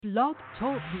Blog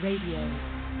Talk Radio.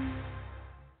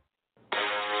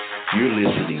 You're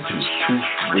listening to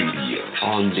SWOOCH Radio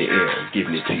on the air,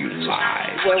 giving it to you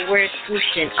live. Where we're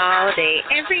swooshing all day,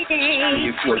 every day.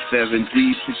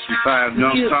 247G65, know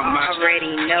what I'm You talking about?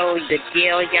 already know the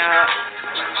deal, y'all.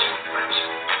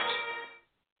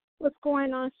 What's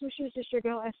going on, Swooshers? It's your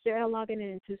girl Esther L logging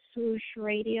into Swoosh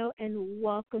Radio, and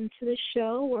welcome to the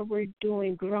show where we're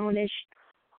doing Grownish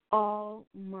all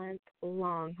month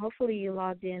long. Hopefully you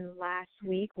logged in last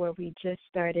week where we just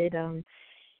started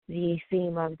the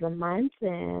theme of the month,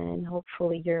 and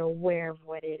hopefully you're aware of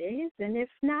what it is. And if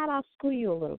not, I'll school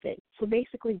you a little bit. So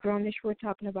basically, Grownish, we're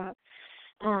talking about,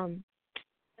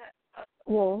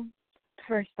 well,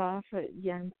 first off,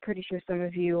 yeah, I'm pretty sure some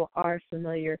of you are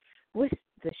familiar with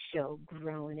the show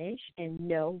Grownish, and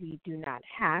no, we do not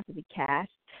have the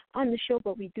cast on the show,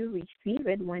 but we do receive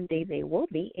it. One day they will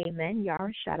be. Amen.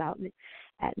 Y'all shout out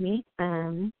at me.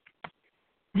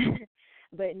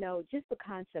 But no, just the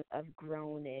concept of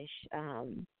Grownish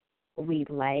we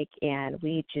like, and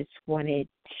we just wanted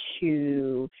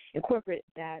to incorporate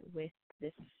that with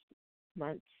this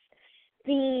month's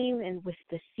theme and with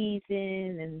the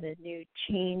season and the new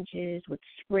changes with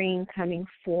spring coming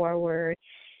forward.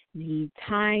 The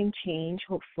time change,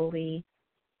 hopefully,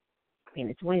 I mean,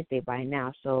 it's Wednesday by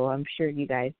now, so I'm sure you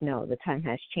guys know the time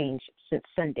has changed since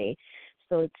Sunday.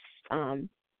 So it's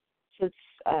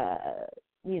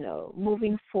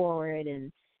moving forward,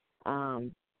 and,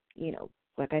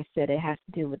 like I said, it has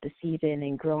to do with the season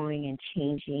and growing and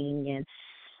changing.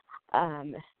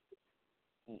 And,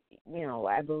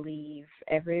 I believe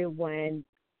everyone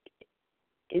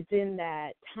is in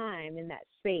that time, in that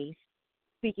space.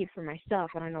 Speaking for myself,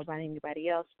 I don't know about anybody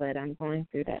else, but I'm going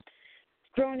through that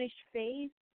grownish phase,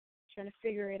 trying to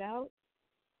figure it out,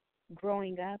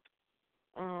 growing up,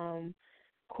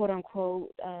 quote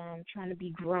unquote, trying to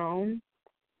be grown.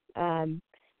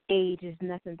 Age is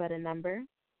nothing but a number. I'm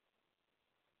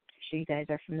sure you guys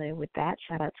are familiar with that.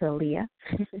 Shout out to Aaliyah.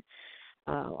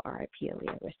 R.I.P.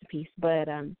 Aaliyah, rest in peace. But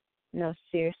no,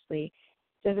 seriously,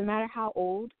 doesn't matter how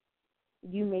old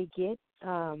you may get.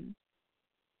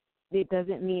 It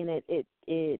doesn't mean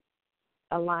it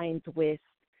aligns with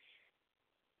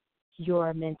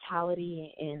your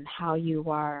mentality and how you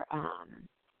are,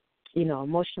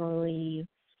 emotionally,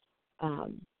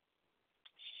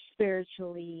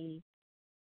 spiritually.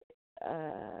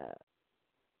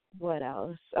 What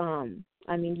else?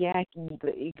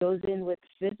 It goes in with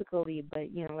physically, but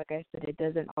like I said, it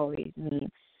doesn't always mean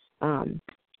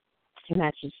it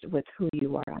matches with who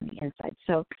you are on the inside.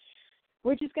 So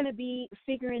we're just going to be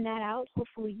figuring that out.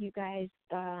 Hopefully you guys,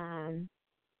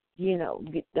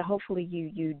 hopefully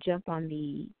you jump on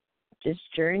this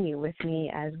journey with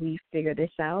me as we figure this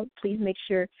out. Please make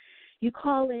sure you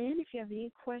call in if you have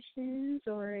any questions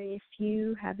or if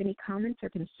you have any comments or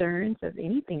concerns of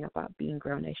anything about being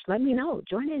Grownish. Let me know.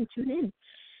 Join in, tune in,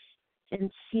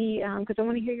 and see, because I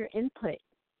want to hear your input.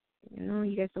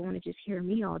 You guys don't want to just hear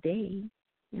me all day,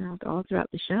 all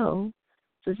throughout the show.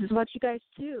 So this is what you guys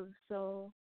do.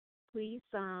 So please,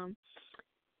 let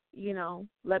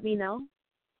me know.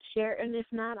 Share, and if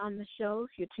not on the show,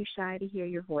 if you're too shy to hear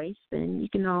your voice, then you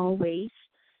can always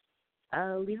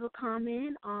leave a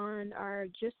comment on our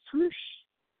Just Swoosh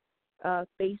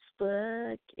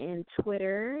Facebook and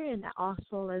Twitter, and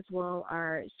also as well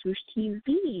our Swoosh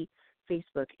TV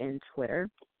Facebook and Twitter.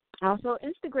 Also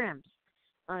Instagrams.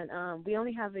 We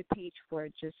only have a page for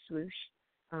Just Swoosh.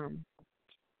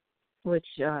 Which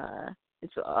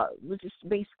is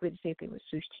basically the same thing with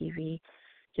Swoosh TV,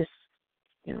 just,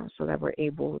 so that we're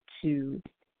able to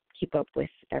keep up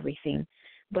with everything.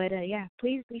 But,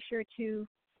 please be sure to,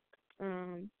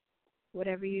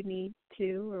 whatever you need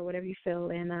to or whatever you feel,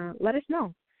 and let us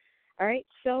know. All right,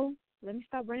 so let me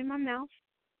stop running my mouth.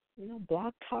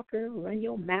 Blog talker, run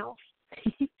your mouth.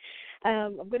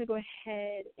 I'm going to go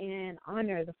ahead and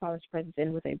honor the Father's presence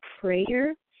in with a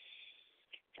prayer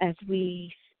as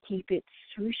we keep it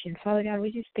swooshing. Father God,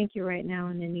 we just thank you right now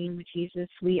in the name of Jesus.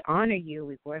 We honor you.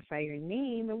 We glorify your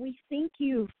name. And we thank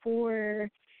you for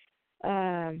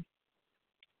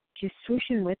just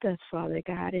swooshing with us, Father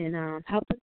God, and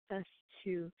helping us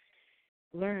to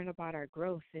learn about our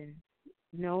growth and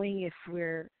knowing if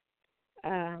we're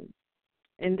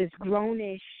in this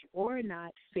grownish or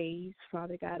not phase,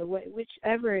 Father God,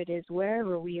 whichever it is,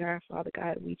 wherever we are, Father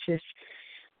God, we just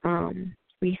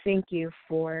we thank you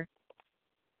for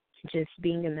just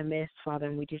being in the midst, Father,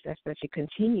 and we just ask that you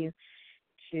continue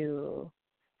to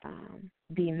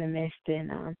be in the midst,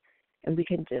 and we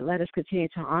can let us continue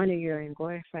to honor you and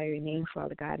glorify your name,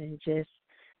 Father God, and just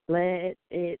let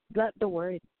the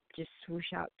word just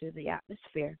swoosh out through the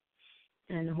atmosphere.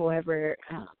 and whoever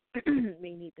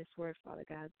may need this word, Father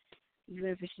God, even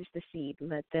if it's just a seed,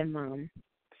 let them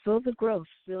feel the growth,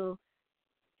 feel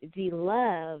the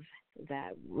love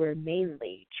that we're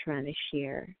mainly trying to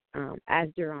share as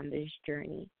they're on this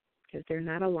journey, because they're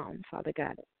not alone, Father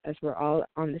God, as we're all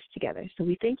on this together. So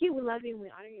we thank you, we love you, and we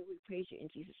honor you, we praise you in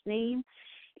Jesus' name.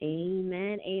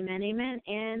 Amen, amen, amen.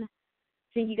 And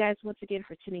thank you guys once again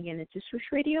for tuning in to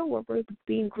Swoosh Radio, where we're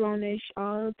being grownish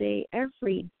all day,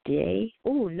 every day.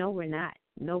 Oh, no, we're not.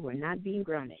 No, we're not being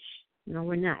grownish. No,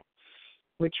 we're not.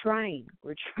 We're trying.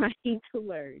 We're trying to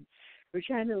learn. We're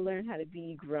trying to learn how to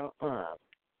be grown up.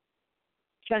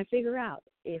 Trying to figure out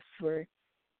if we're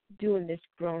doing this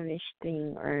grownish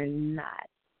thing or not,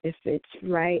 if it's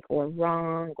right or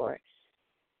wrong, or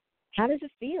how does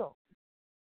it feel?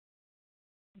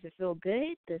 Does it feel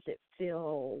good? Does it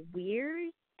feel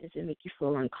weird? Does it make you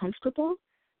feel uncomfortable?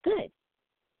 Good.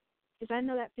 Because I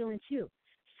know that feeling too.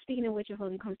 Speaking of which, of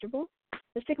uncomfortable,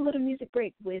 let's take a little music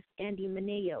break with Andy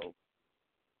Mineo.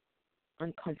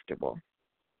 Uncomfortable.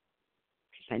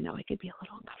 Because I know it could be a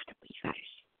little uncomfortable, you guys.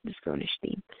 This grownish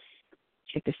theme.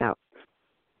 Check this out.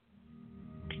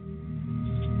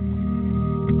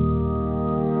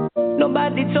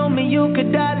 Nobody told me you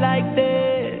could die like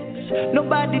this.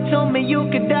 Nobody told me you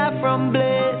could die from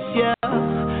bliss, yeah.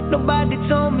 Nobody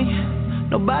told me.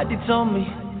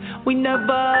 We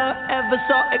never ever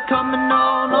saw it coming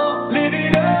on. Oh, lit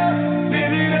it up.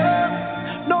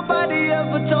 Nobody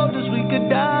ever told us we could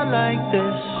die like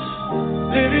this.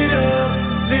 Lit it up.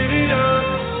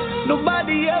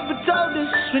 Nobody ever told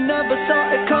us we never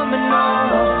saw it coming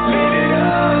on. Oh,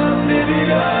 lit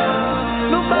it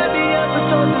up. Nobody ever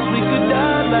told us we could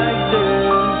die like this.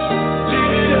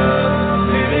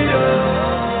 Lit it up.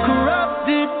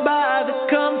 Corrupted by the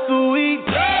comfort we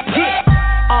get.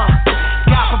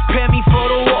 God prepare me for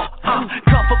the war.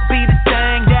 Comfort be the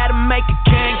thing that'll make a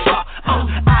king fall.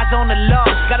 Eyes on the law,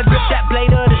 gotta grip that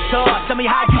blade of the sword. Tell me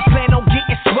how you plan on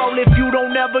getting swole if you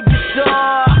don't ever get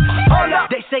sore. Hold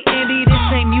up, they say Andy, this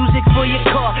ain't music for your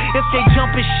car. If they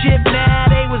jumping ship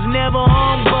now, they was never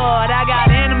on board. I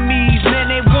got enemies, man,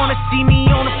 they wanna see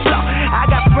me on the floor. I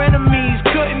got frenemies,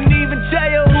 couldn't even tell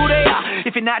you who they are.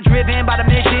 If you're not driven by the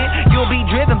mission, you'll be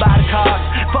driven by the cause.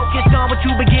 Focused on what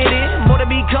you been getting, more to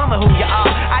becoming who you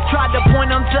are. I tried to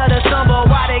point them to the sun,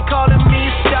 but why they calling me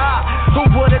a star? Who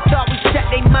would've thought we set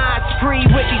their minds free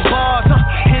with these bars?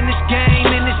 In this game,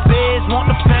 in this biz, want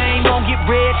the fame, won't get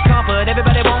rich, comfort,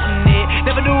 everybody wanting it.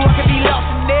 Never knew I could be lost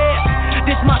in this.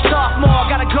 This my sophomore,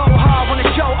 gotta go hard when the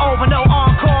show over, no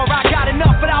encore. I got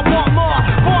enough, but I want more.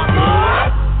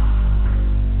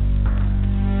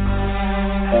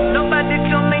 Nobody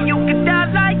told me you could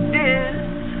die like this.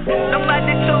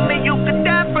 Nobody told me you could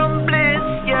die from bliss,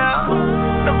 yeah.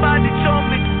 Nobody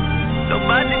told me.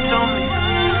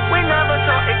 We never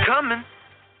saw it coming.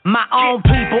 My own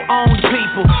people own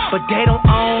people, but they don't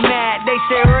own that. They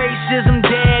say racism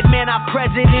dead, man, our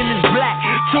president is black.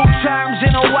 2 terms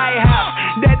in a White House,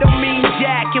 that don't mean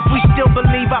jack. If we still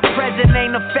believe our president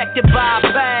ain't affected by our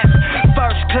past.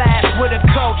 First class with a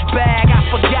coach bag, I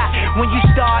forgot. When you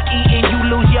start eating, you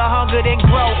lose your hunger, then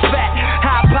grow fat.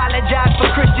 I apologize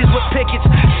for Christians with pickets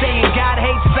saying God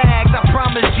hates fags. I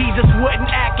promise Jesus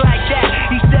wouldn't act like that.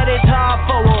 He said it's hard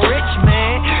for a rich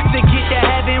man to get to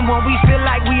heaven when we feel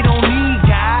like we don't need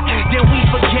God. Then we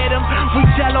forget him. We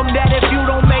tell him that if you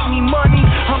don't make me money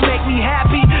or make me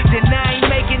happy, then I ain't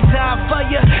making time for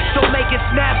you, so make it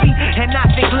snappy. And I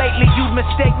think lately you'd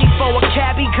mistake me for a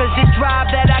cabbie, cause this drive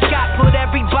that I got put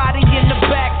everybody in the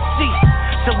back seat.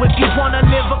 So if you wanna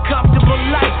live a comfortable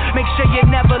life, make sure you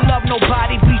never love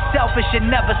nobody, be selfish and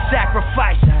never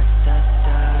sacrifice.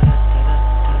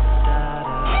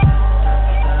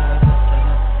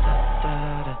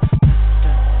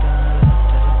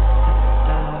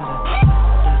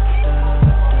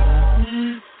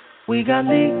 We got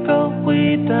legal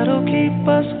weed that'll keep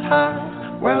us high.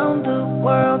 Round the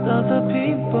world, other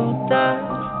people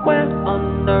die. Where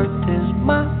on earth is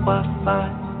my Wi-Fi?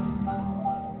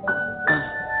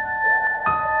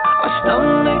 Our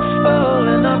stomachs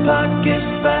full and our pockets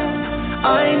fat.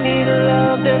 I need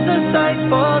love, there's a sight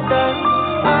for that.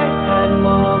 I had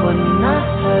more when I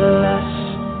had less.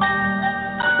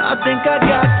 I think I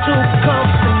got too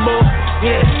comfortable.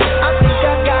 Yeah, I think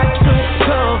I got too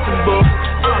comfortable.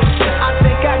 I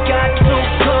think I got too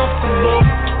comfortable.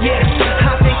 Yeah,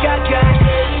 I think I got.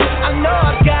 I know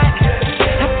I got.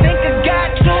 I think I got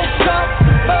too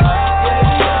comfortable.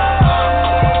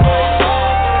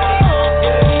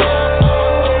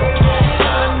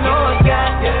 I know I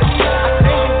got. I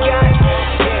think I got.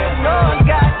 I know I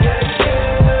got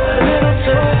a little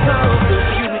too comfortable.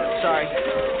 Excuse me, sorry.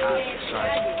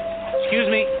 Excuse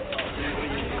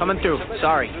Coming through.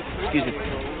 Sorry. Excuse me.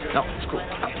 No, it's cool. The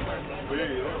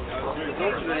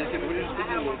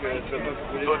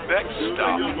next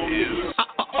stop is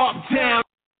Uptown.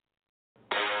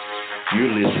 You're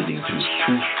listening to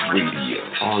SWOOCH Radio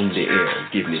on the air,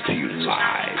 giving it to you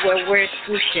live. Where we're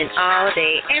swooshing all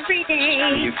day, every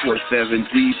day. 47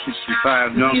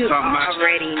 D65. No, You I'm talking about.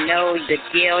 already know the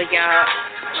deal, y'all.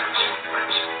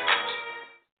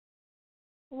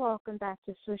 Welcome back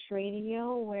to SWOOCH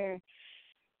Radio, where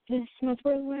this month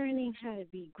we're learning how to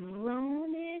be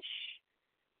grownish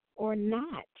or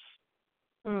not.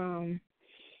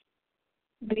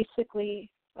 Basically,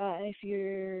 if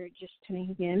you're just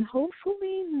tuning in,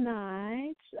 hopefully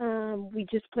not. We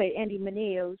just played Andy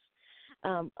Mineo's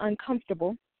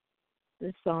Uncomfortable.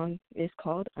 This song is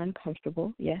called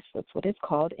Uncomfortable. Yes, that's what it's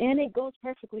called. And it goes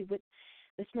perfectly with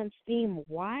this month's theme.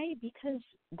 Why? Because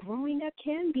growing up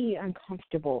can be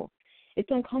uncomfortable. It's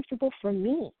uncomfortable for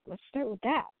me. Let's start with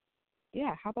that.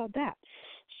 Yeah, how about that?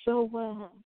 So,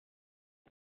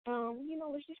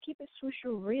 let's just keep it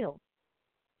super real.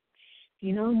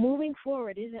 Moving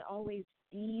forward isn't always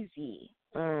easy.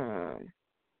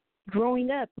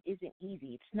 Growing up isn't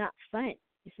easy. It's not fun.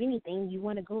 If anything, you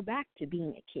want to go back to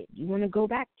being a kid. You want to go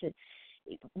back to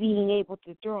being able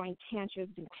to throwing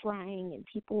tantrums and crying and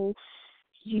people,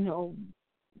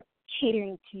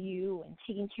 catering to you and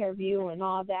taking care of you and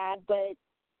all that. But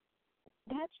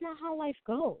that's not how life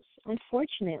goes,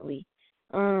 unfortunately.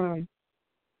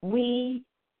 We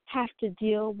have to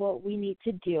deal what we need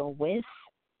to deal with,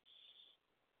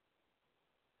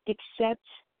 accept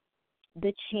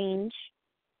the change.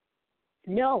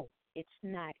 No, it's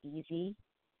not easy.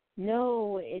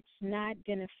 No, it's not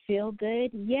going to feel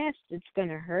good. Yes, it's going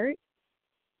to hurt.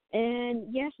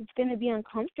 And yes, it's going to be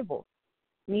uncomfortable.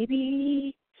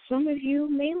 Maybe some of you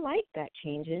may like that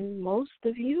change, and most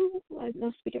of you,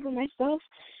 I'm speaking for myself,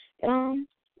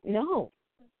 no,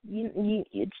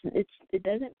 it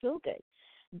doesn't feel good.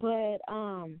 But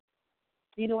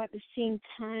at the same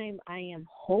time, I am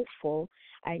hopeful.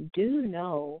 I do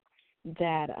know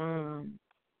that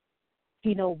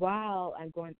while I'm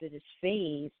going through this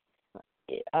phase,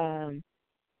 I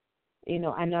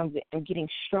know I'm getting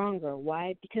stronger.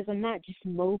 Why? Because I'm not just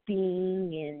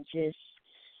moping and just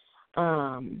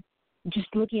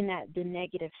looking at the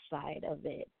negative side of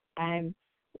it. I'm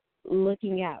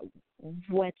looking at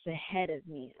what's ahead of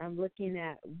me. I'm looking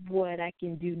at what I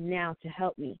can do now to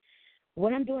help me.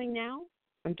 What I'm doing now,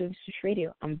 I'm doing SWOOCH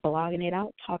Radio. I'm blogging it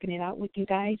out, talking it out with you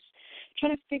guys,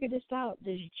 trying to figure this out,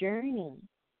 this journey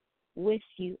with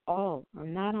you all.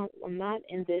 I'm not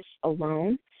in this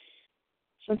alone.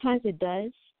 Sometimes it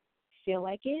does feel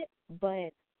like it,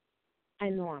 but I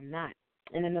know I'm not,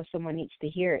 and I know someone needs to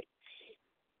hear it.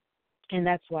 And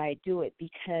that's why I do it,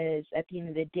 because at the end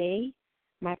of the day,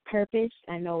 my purpose,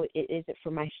 I know it isn't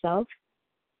for myself.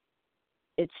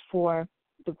 It's for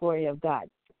the glory of God.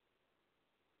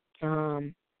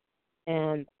 And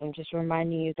I'm just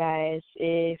reminding you guys,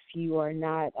 if you are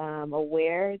not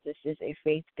aware, this is a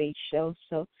faith-based show.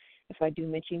 So if I do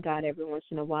mention God every once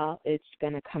in a while, it's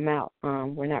going to come out.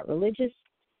 We're not religious,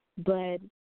 but,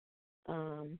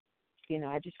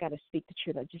 I just got to speak the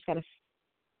truth. I just got to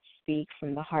speak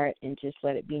from the heart and just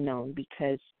let it be known,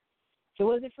 because if it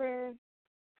wasn't for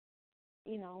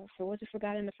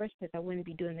God in the first place, I wouldn't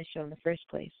be doing this show in the first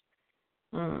place.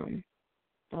 A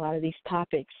lot of these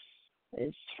topics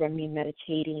is from me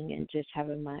meditating and just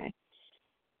having my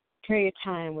prayer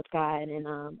time with God,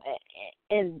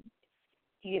 and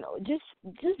just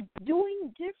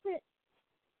doing different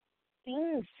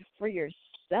things for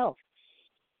yourself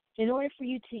in order for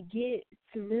you to get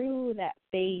through that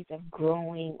phase of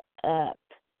growing up.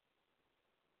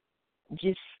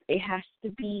 It has to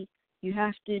be, you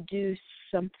have to do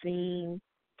something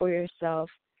for yourself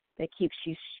that keeps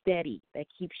you steady, that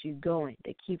keeps you going,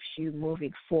 that keeps you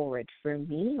moving forward. For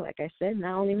me, like I said,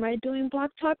 not only am I doing Blog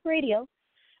Talk Radio,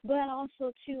 but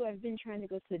also, too, I've been trying to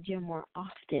go to the gym more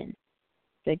often.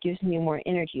 That gives me more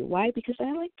energy. Why? Because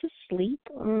I like to sleep,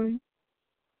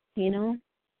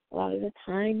 a lot of the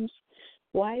times.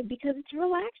 Why? Because it's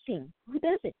relaxing. Who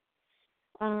doesn't?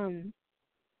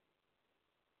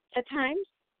 At times,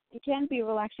 it can be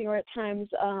relaxing, or at times,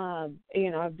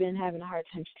 I've been having a hard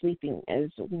time sleeping as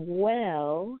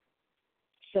well.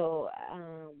 So,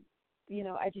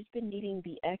 I've just been needing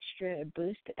the extra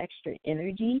boost, the extra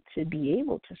energy to be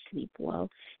able to sleep well,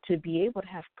 to be able to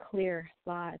have clear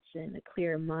thoughts and a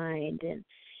clear mind, and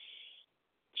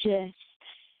just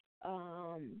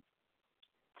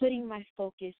putting my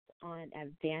focus on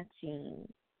advancing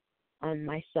on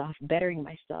myself, bettering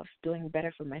myself, doing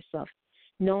better for myself,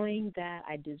 knowing that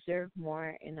I deserve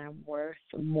more and I'm worth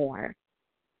more.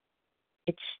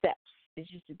 it's steps. It's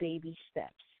just baby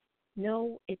steps.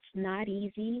 No, it's not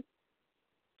easy,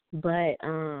 but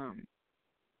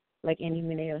like Andy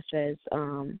Mineo says,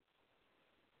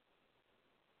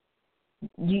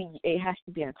 it has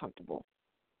to be uncomfortable.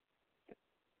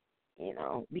 You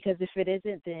know, because if it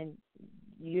isn't, then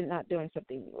you're not doing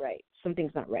something right.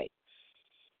 Something's not right.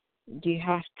 You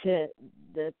have to,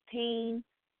 the change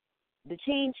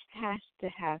has to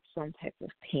have some type of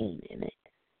pain in it.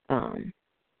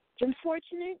 It's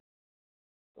unfortunate,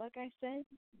 like I said,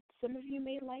 some of you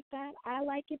may like that. I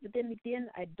like it, but then again,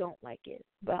 I don't like it.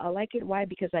 But I like it. Why?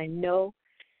 Because I know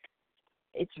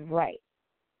it's right.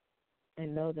 I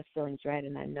know the feeling's right,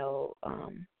 and I know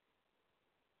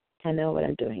what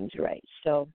I'm doing is right.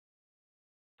 So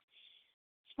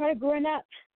it's part of growing up.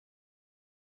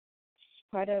 It's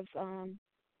part of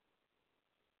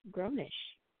grownish.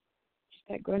 Just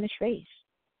that grownish phase.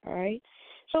 All right.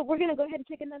 So we're gonna go ahead and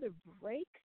take another break.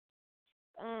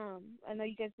 I know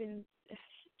you guys been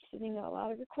sending a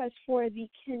lot of requests for the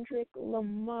Kendrick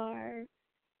Lamar.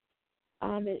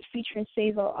 It featuring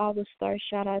Save All the Stars.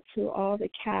 Shout out to all the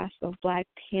cast of Black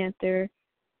Panther.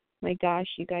 My gosh,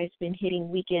 you guys been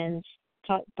hitting weekends,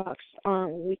 top box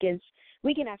on weekends,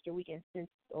 weekend after weekend since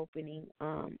opening.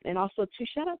 And also to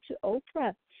shout out to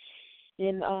Oprah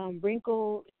in A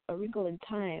Wrinkle in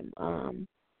Time. And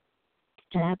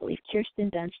I believe Kirsten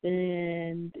Dunst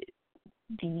and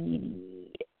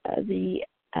the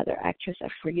other actress, I'm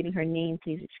forgetting her name,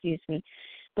 please excuse me.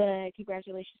 But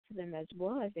congratulations to them as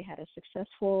well, as they had a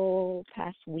successful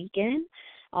past weekend.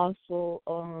 Also,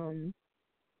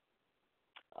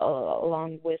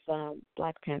 along with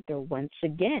Black Panther once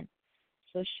again.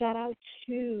 So shout out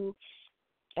to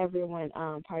everyone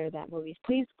part of that movie.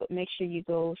 Please make sure you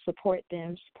go support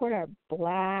them. Support our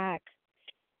Black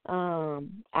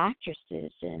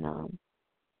actresses and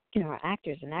our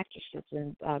actors and actresses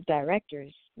and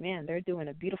directors. Man, they're doing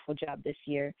a beautiful job this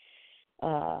year.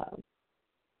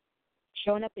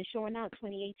 Showing up and showing out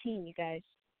 2018, you guys.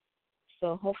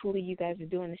 So hopefully you guys are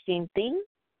doing the same thing.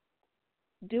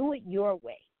 Do it your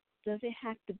way. Doesn't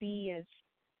have to be as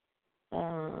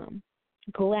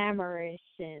glamorous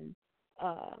and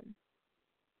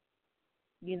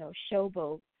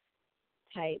showboat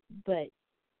type, but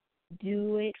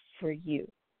do it for you.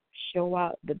 Show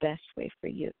out the best way for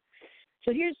you.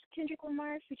 So here's Kendrick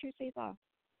Lamar featuring Save All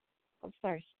the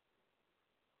Stars.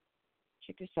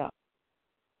 Check this out.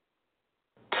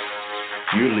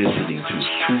 You're listening to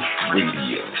SWOOCH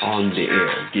Radio, on the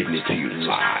air, giving it to you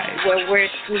live. Where we're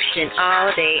swooshing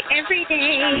all day, every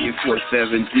day.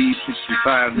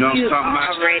 47D65, know what You I'm talking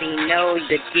about? already know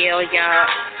the deal, y'all.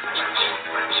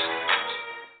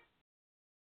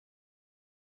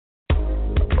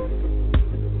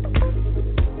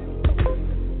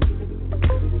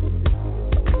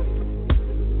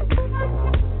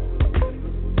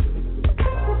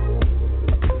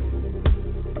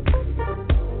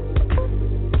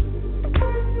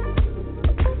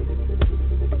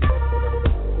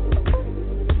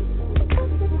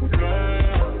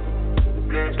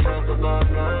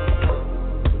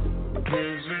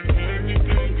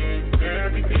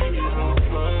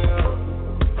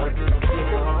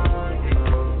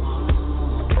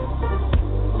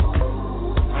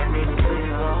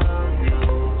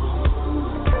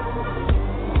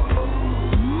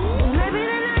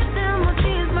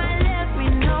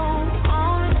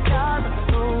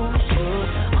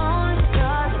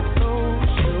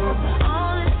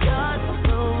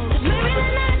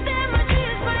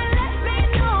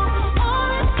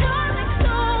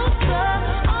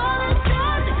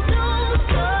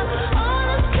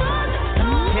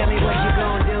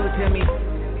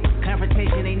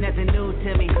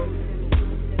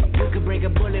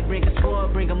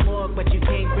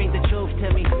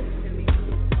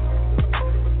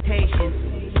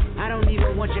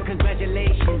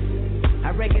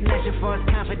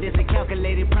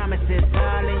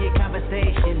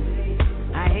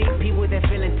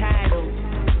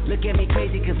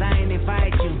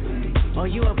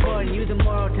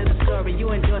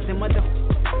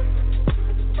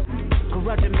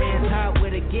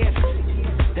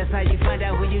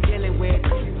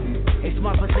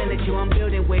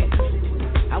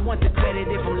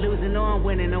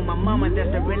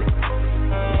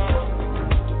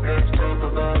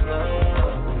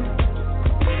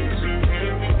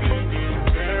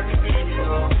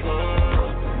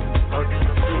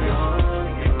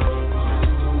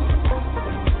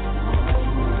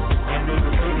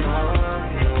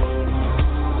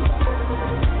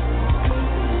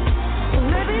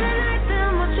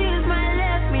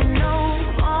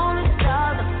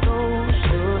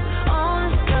 All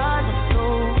the stars are so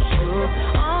sure.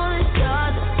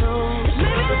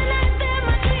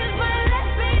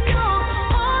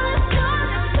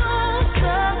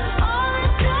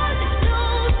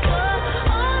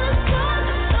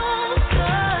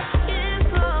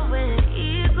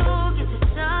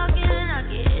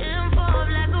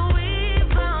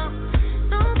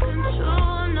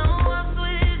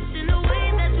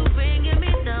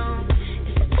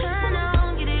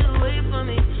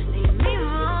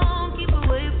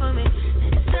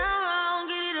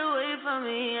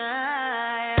 me.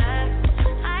 I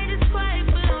just fight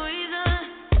for no reason.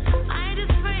 I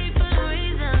just pray for no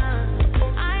reason.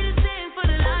 I just sing for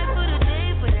the life, for the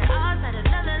day, for the hours, had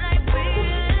another night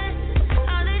breathing.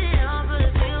 I did it all for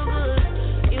the feel good.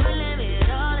 You would let me at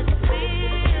all if you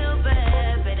feel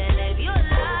bad. Better live your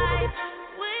life.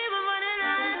 We've been running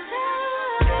out of time.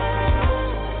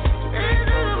 Let's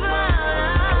talk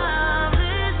about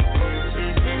this.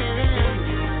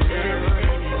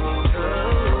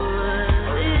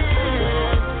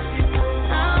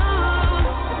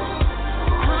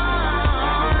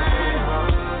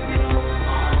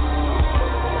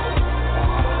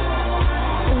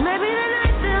 Maybe the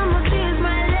night till my kids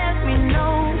might let me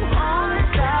know. All the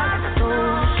stars are so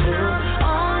true.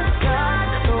 All the stars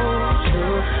are so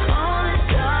true. All the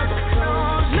stars are so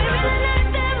true. Maybe the night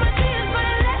that my kids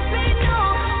might let me know.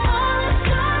 All the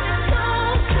stars are so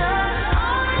true.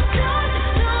 All the stars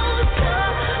are so true.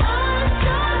 All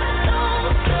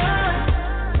the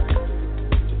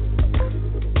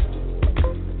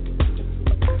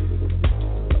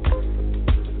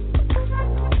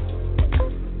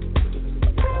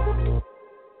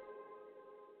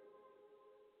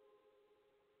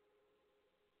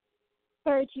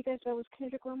All right, you guys, that was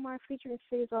Kendrick Lamar featuring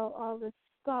Faisal All the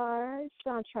Stars,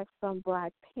 soundtrack from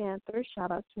Black Panther.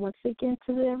 Shout out once again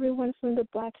to everyone from the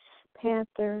Black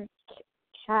Panther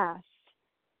cast.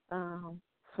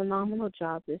 Phenomenal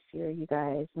job this year, you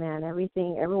guys. Man,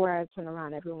 everywhere I turn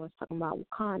around, everyone's talking about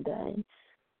Wakanda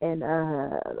and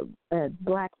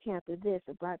Black Panther this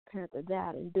and Black Panther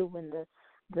that, and doing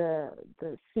the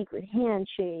secret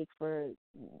handshake for.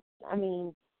 I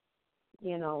mean,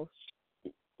 you know.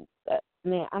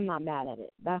 Man, I'm not mad at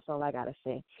it. That's all I gotta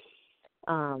say.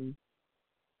 So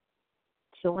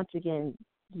once again,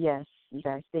 yes, you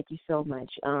guys, thank you so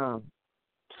much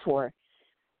for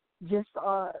just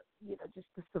just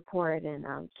the support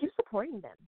and keep supporting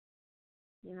them.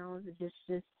 You know,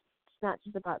 it's not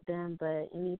just about them, but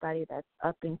anybody that's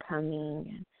up and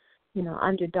coming and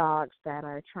underdogs that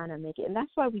are trying to make it. And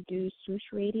that's why we do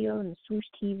Swoosh Radio and Swoosh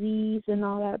TVs and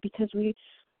all that, because we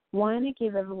want to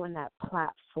give everyone that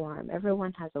platform.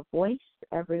 Everyone has a voice.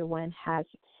 Everyone has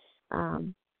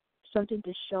something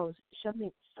to show,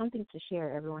 something to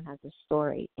share. Everyone has a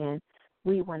story, and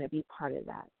we want to be part of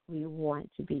that. We want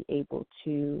to be able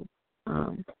to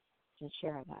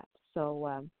share that.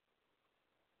 So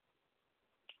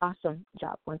awesome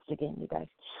job once again, you guys.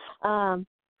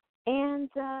 And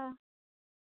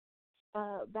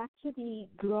back to the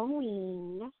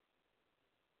growing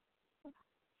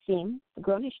theme, the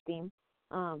grownish theme.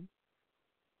 I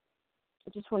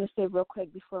just want to say real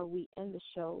quick before we end the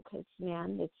show, because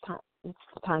man,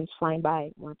 time's flying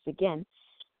by once again,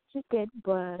 which is good.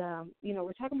 But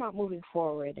we're talking about moving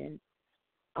forward and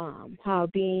how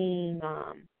being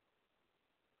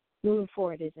moving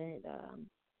forward isn't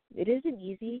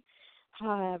easy.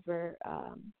 However,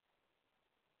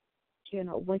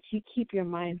 once you keep your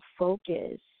mind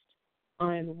focused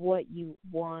on what you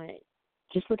want,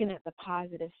 just looking at the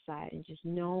positive side and just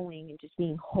knowing and just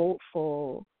being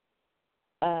hopeful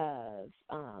of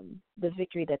the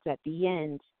victory that's at the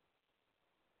end,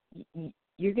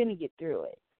 you're going to get through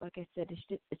it. Like I said,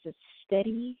 it's a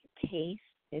steady pace.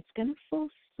 It's going to feel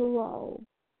slow.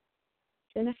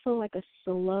 It's going to feel like a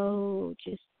slow,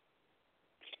 just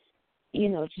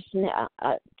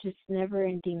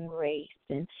never-ending race.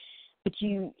 But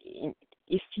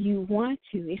if you want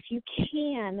to, if you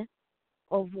can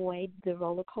avoid the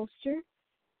roller coaster,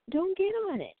 don't get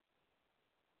on it.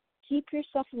 Keep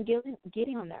yourself from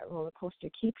getting on that roller coaster.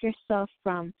 Keep yourself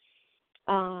from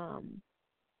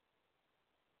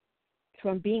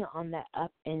being on that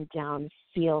up and down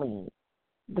feeling,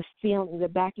 the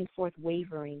back and forth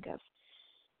wavering of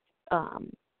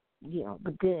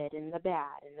the good and the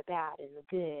bad and the bad and the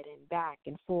good and back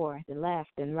and forth and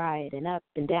left and right and up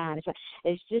and down.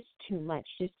 It's just too much.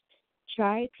 Just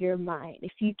try your mind.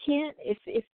 If you can't,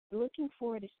 if looking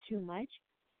forward is too much,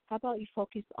 how about you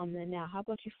focus on the now? How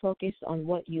about you focus on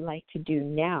what you like to do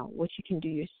now? What you can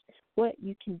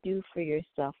do for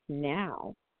yourself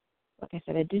now. Like I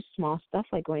said, I do small stuff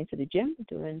like going to the gym,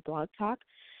 doing blog talk,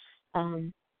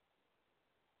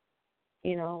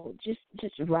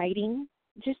 just writing,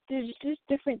 just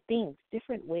different things,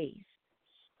 different ways.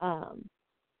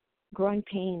 Growing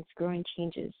pains, growing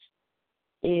changes.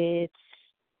 It's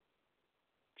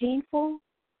painful,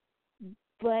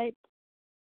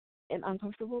 and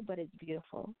uncomfortable, but it's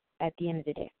beautiful at the end of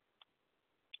the day.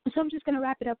 So I'm just going to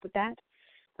wrap it up with that.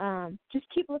 Just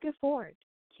keep looking forward.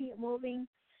 Keep moving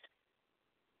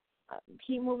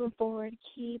forward.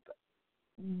 Keep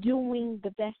doing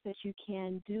the best that you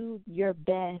can. Do your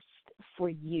best for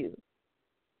you.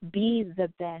 be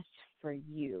the best for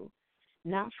you,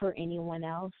 not for anyone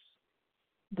else,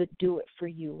 but do it for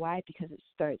you. Why? Because it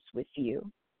starts with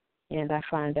you. And I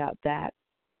found out that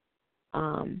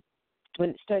when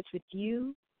it starts with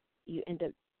you, you end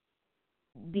up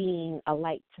being a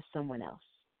light to someone else.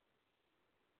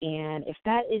 And if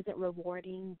that isn't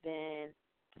rewarding, then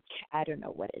I don't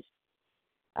know what is.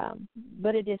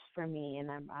 But it is for me,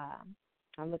 and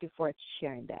I'm looking forward to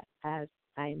sharing that as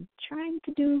I'm trying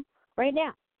to do right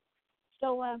now.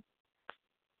 So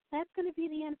that's going to be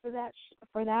the end for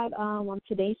that on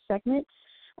today's segment.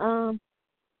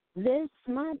 This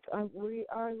month we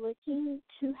are looking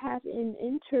to have an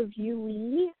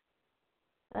interviewee,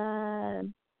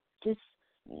 just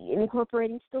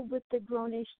incorporating still with the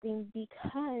grown-ish thing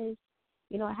because,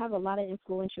 you know, I have a lot of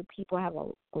influential people. I have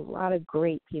a lot of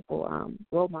great people,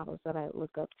 role models that I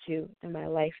look up to in my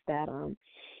life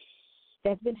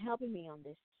that's been helping me on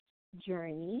this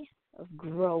journey of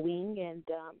growing. And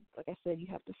like I said, you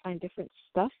have to find different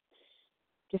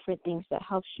things that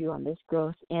helps you on this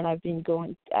growth. And I've been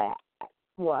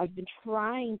I've been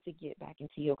trying to get back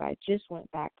into yoga. I just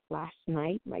went back last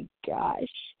night. My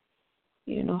gosh.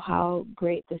 You know how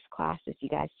great this class is, you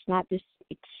guys. It's not this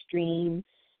extreme,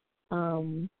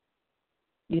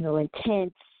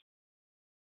 intense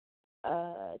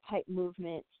type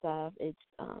movement stuff. It's,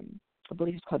 I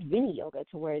believe it's called Vini Yoga,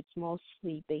 to where it's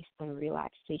mostly based on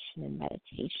relaxation and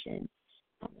meditation.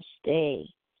 Namaste.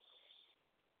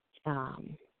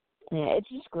 It's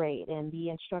just great. And the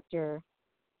instructor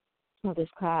of this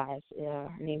class, her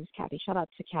name is Kathy. Shout out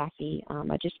to Kathy.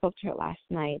 I just spoke to her last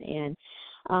night, and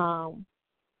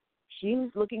she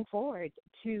was looking forward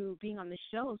to being on the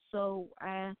show. So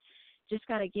I just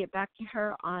got to get back to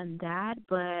her on that.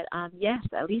 But, yes,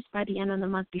 at least by the end of the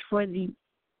month, before the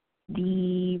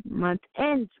month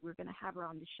ends, we're going to have her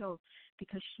on the show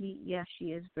because she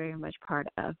is very much part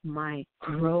of my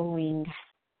growing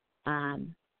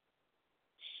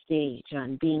stage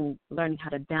on learning how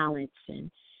to balance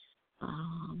and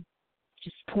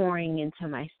just pouring into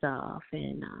myself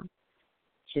and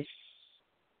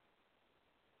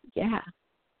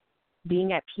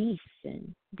being at peace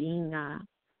and being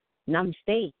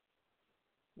namaste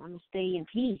in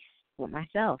peace with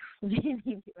myself and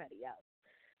anybody else.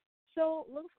 So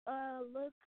look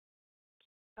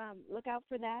out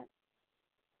for that.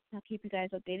 I'll keep you guys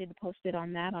updated and posted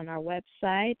on that on our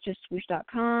website,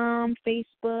 justswoosh.com,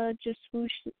 Facebook, Just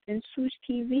Swoosh, and Swoosh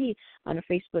TV on our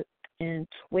Facebook and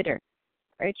Twitter.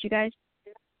 All right, you guys.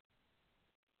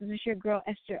 This is your girl,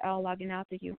 Esther L, logging out.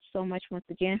 Thank you so much once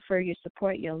again for your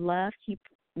support, your love. Keep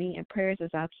me in prayers as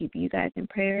I'll keep you guys in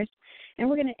prayers. And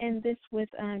we're going to end this with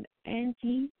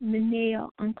Andy Mineo,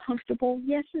 Uncomfortable.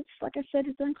 Yes, it's like I said,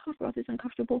 it's uncomfortable. It's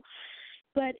uncomfortable.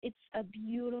 But it's a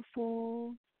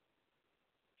beautiful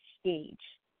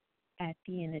stage at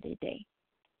the end of the day.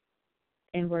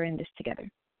 And we're in this together.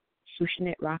 Swooshing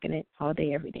it, rocking it all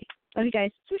day, every day. Love you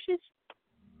guys. Swooshes.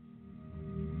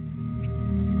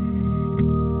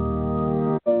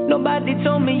 Nobody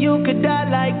told me you could die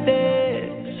like this.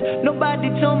 Nobody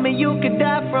told me you could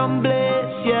die from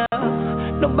bliss, yeah.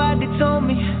 Nobody told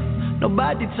me.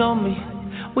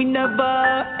 We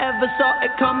never ever saw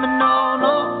it coming on.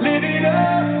 Oh, lit it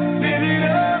up.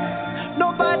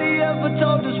 Nobody ever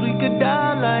told us we could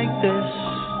die like this.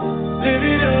 Lit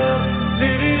it up.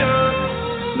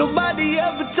 Nobody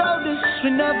ever told us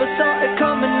we never saw it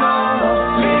coming on.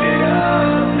 Oh,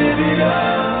 lit it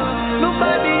up.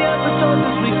 Nobody ever told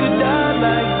us we could die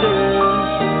like this.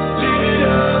 Lit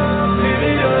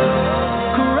it up.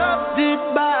 Corrupted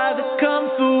by the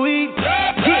comfort we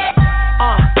get.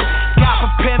 God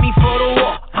prepare me for the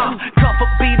war.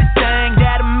 Comfort be the thing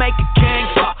that'll make a king.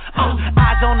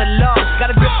 Eyes on the law,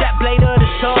 gotta grip that blade of the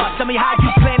sword. Tell me how you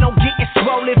plan on getting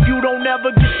swole if you don't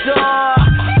ever get sore.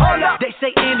 Hold up, they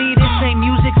say Andy, this ain't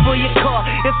music for your car.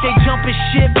 If they jumping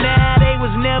ship,